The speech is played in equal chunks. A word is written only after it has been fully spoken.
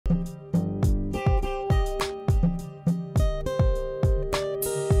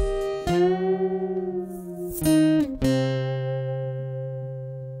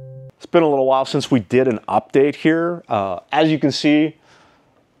while since we did an update here. As you can see,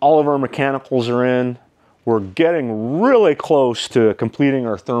 all of our mechanicals are in. We're getting really close to completing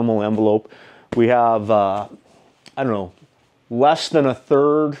our thermal envelope. We have, I don't know, less than a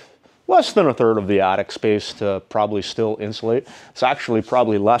third of the attic space to probably still insulate. It's actually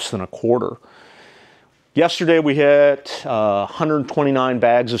probably less than a quarter. Yesterday we hit 129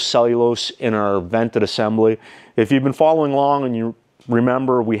 bags of cellulose in our vented assembly. If you've been following along and you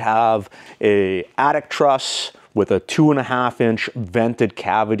remember, we have a attic truss with a 2.5-inch vented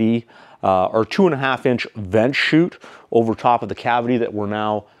cavity or 2.5-inch vent chute over top of the cavity that we're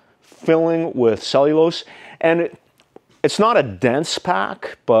now filling with cellulose. And it's not a dense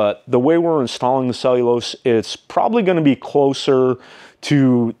pack, but the way we're installing the cellulose, it's probably going to be closer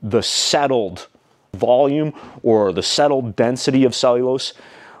to the settled volume or the settled density of cellulose.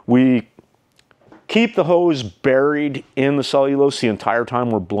 We keep the hose buried in the cellulose the entire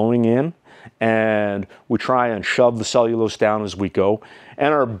time we're blowing in, and we try and shove the cellulose down as we go.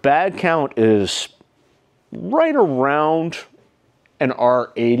 And our bag count is right around an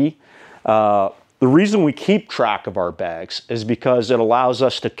R80. The reason we keep track of our bags is because it allows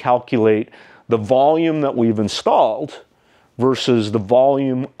us to calculate the volume that we've installed versus the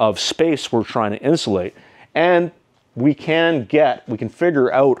volume of space we're trying to insulate. And we can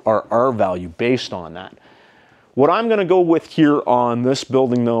figure out our R value based on that. What I'm gonna go with here on this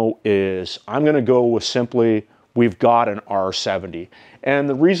building though is I'm gonna go with simply, we've got an R70. And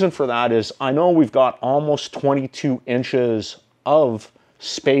the reason for that is I know we've got almost 22 inches of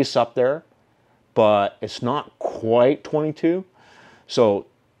space up there, but it's not quite 22. So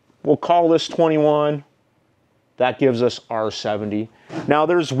we'll call this 21. That gives us R70. Now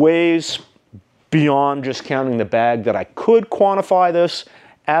there's ways beyond just counting the bag that I could quantify this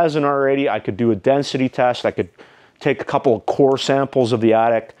as an R80. I could do a density test. I could take a couple of core samples of the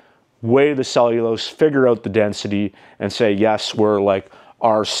attic, weigh the cellulose, figure out the density, and say, yes, we're like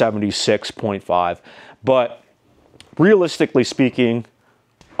R76.5. But realistically speaking,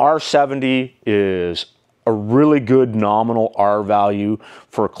 R70 is a really good nominal R value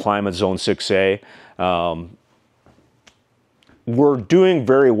for climate zone 6A. We're doing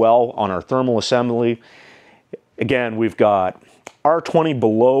very well on our thermal assembly. Again, we've got R20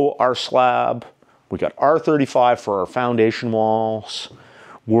 below our slab. We got R35 for our foundation walls.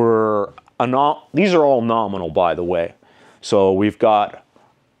 These are all nominal, by the way. So we've got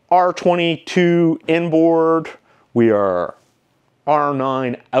R22 inboard. We are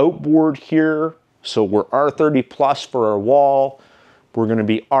R9 outboard here. So we're R30 plus for our wall. We're going to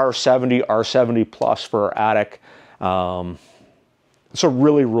be R70 plus for our attic. It's a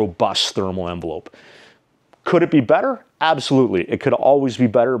really robust thermal envelope. Could it be better? Absolutely. It could always be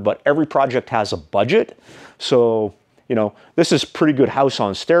better, but every project has a budget. So, you know, this is pretty good house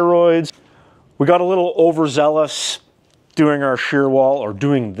on steroids. We got a little overzealous doing our shear wall, or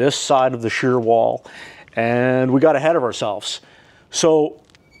doing this side of the shear wall, and we got ahead of ourselves. So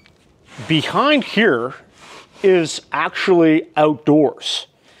behind here is actually outdoors.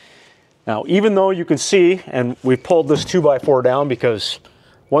 Now, even though you can see, and we pulled this 2x4 down because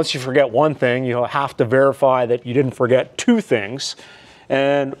once you forget one thing, you have to verify that you didn't forget two things.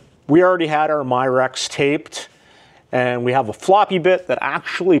 And we already had our Myrex taped, and we have a floppy bit that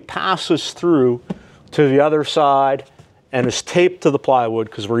actually passes through to the other side and is taped to the plywood,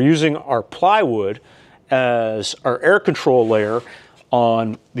 because we're using our plywood as our air control layer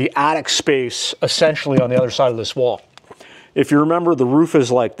on the attic space, essentially on the other side of this wall. If you remember, the roof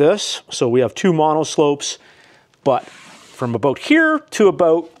is like this, so we have two monoslopes, but from about here to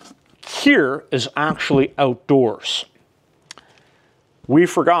about here is actually outdoors. We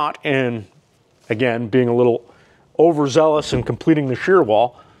forgot, in, again, being a little overzealous in completing the shear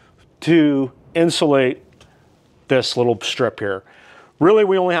wall, to insulate this little strip here. Really,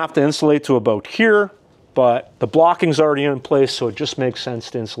 we only have to insulate to about here, but the blocking's already in place, so it just makes sense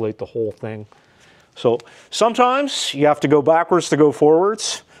to insulate the whole thing. So sometimes you have to go backwards to go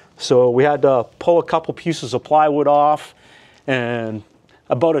forwards. So we had to pull a couple pieces of plywood off and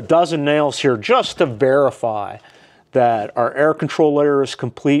about a dozen nails here just to verify that our air control layer is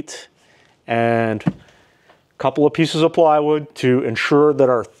complete, and a couple of pieces of plywood to ensure that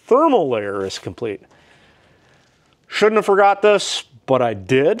our thermal layer is complete. Shouldn't have forgot this, but I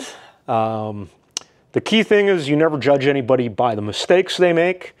did. The key thing is you never judge anybody by the mistakes they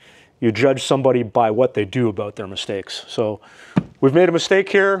make. You judge somebody by what they do about their mistakes. So we've made a mistake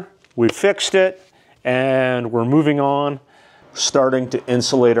here, we've fixed it, and we're moving on, starting to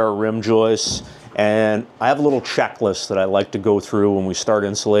insulate our rim joists. And I have a little checklist that I like to go through when we start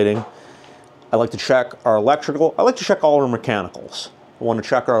insulating. I like to check our electrical, I like to check all our mechanicals. I want to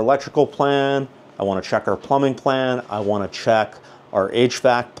check our electrical plan. I want to check our plumbing plan. I want to check our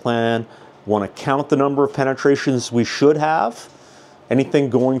HVAC plan. I want to count the number of penetrations we should have,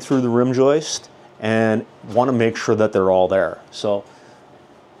 anything going through the rim joist, and want to make sure that they're all there. So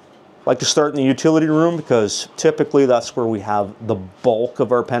I like to start in the utility room because typically that's where we have the bulk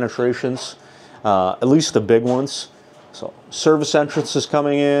of our penetrations, at least the big ones. So service entrance is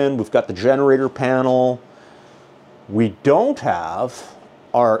coming in. We've got the generator panel. We don't have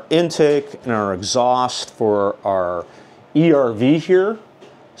our intake and our exhaust for our ERV here,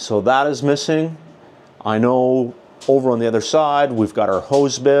 so that is missing. I know over on the other side we've got our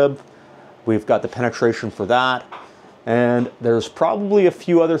hose bib, we've got the penetration for that, and there's probably a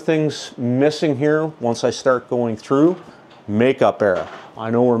few other things missing here once I start going through. Makeup area, I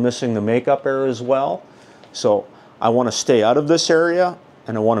know we're missing the makeup area as well, so I want to stay out of this area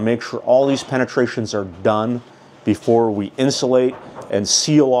and I want to make sure all these penetrations are done before we insulate and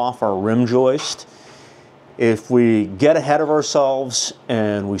seal off our rim joist. If we get ahead of ourselves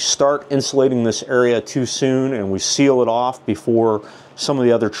and we start insulating this area too soon and we seal it off before some of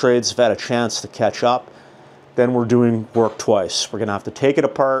the other trades have had a chance to catch up, then we're doing work twice. We're gonna have to take it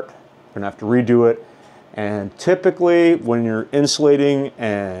apart, we're gonna have to redo it, and typically when you're insulating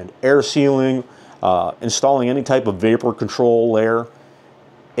and air sealing, installing any type of vapor control layer,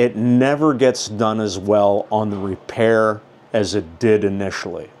 it never gets done as well on the repair as it did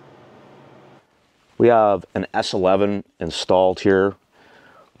initially. We have an S11 installed here.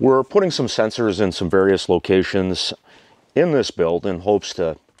 We're putting some sensors in some various locations in this build in hopes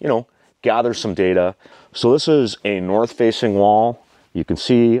to, gather some data. So this is a north-facing wall. You can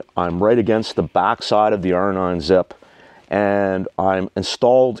see I'm right against the back side of the R9 zip, and I'm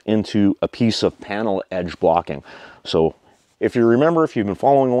installed into a piece of panel edge blocking. So if you remember, if you've been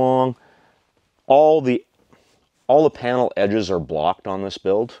following along, all the panel edges are blocked on this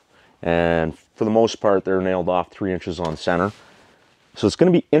build, and for the most part they're nailed off 3 inches on center. So it's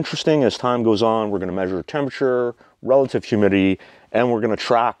going to be interesting as time goes on. We're going to measure temperature, relative humidity, and we're going to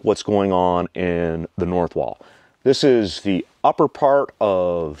track what's going on in the north wall. This is the upper part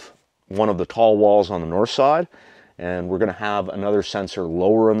of one of the tall walls on the north side, and we're going to have another sensor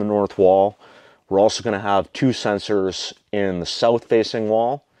lower in the north wall. We're also going to have 2 sensors in the south-facing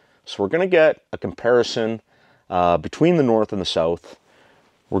wall. So we're going to get a comparison between the north and the south.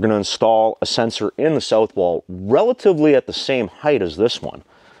 We're going to install a sensor in the south wall relatively at the same height as this one.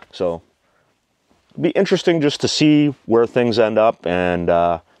 So it'll be interesting just to see where things end up and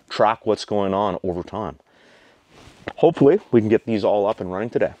track what's going on over time. Hopefully we can get these all up and running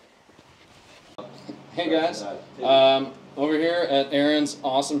today. Hey guys, over here at Aaron's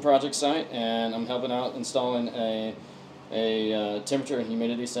awesome project site, and I'm helping out installing a temperature and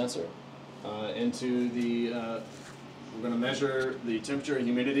humidity sensor into the. We're going to measure the temperature and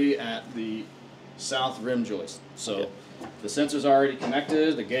humidity at the south rim joist. So the sensor's already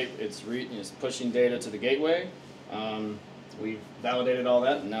connected. The gate it's pushing data to the gateway. We've validated all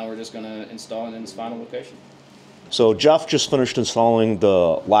that, and now we're just going to install it in its final location. So Jeff just finished installing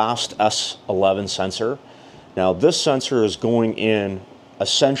the last S11 sensor. Now this sensor is going in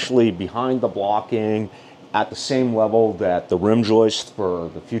essentially behind the blocking at the same level that the rim joist for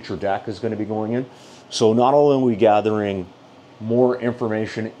the future deck is going to be going in. So not only are we gathering more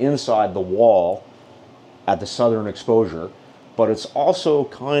information inside the wall at the southern exposure, but it's also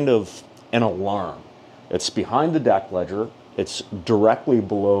kind of an alarm. It's behind the deck ledger. It's directly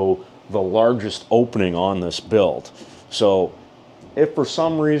below the largest opening on this build. So if for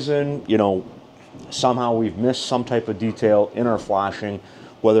some reason, somehow we've missed some type of detail in our flashing,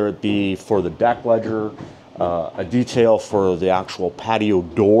 whether it be for the deck ledger, a detail for the actual patio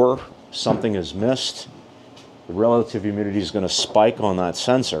door, something is missed, the relative humidity is going to spike on that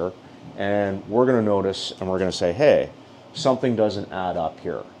sensor, and we're going to notice and we're going to say, hey, something doesn't add up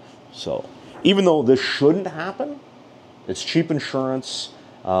here. So even though this shouldn't happen, it's cheap insurance.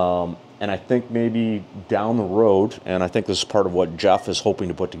 And I think maybe down the road, and I think this is part of what Jeff is hoping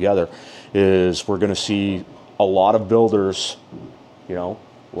to put together, is we're going to see a lot of builders,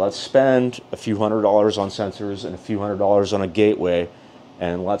 let's spend a few $100s on sensors and a few $100s on a gateway,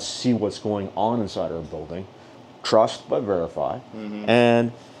 and let's see what's going on inside our building. Trust but verify.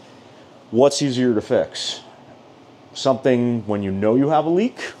 And what's easier to fix? Something when you know you have a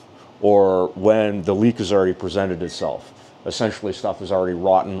leak, or when the leak has already presented itself. Essentially stuff is already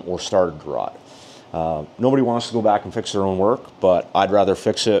rotten or started to rot. Nobody wants to go back and fix their own work, but I'd rather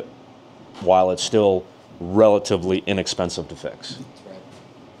fix it while it's still relatively inexpensive to fix.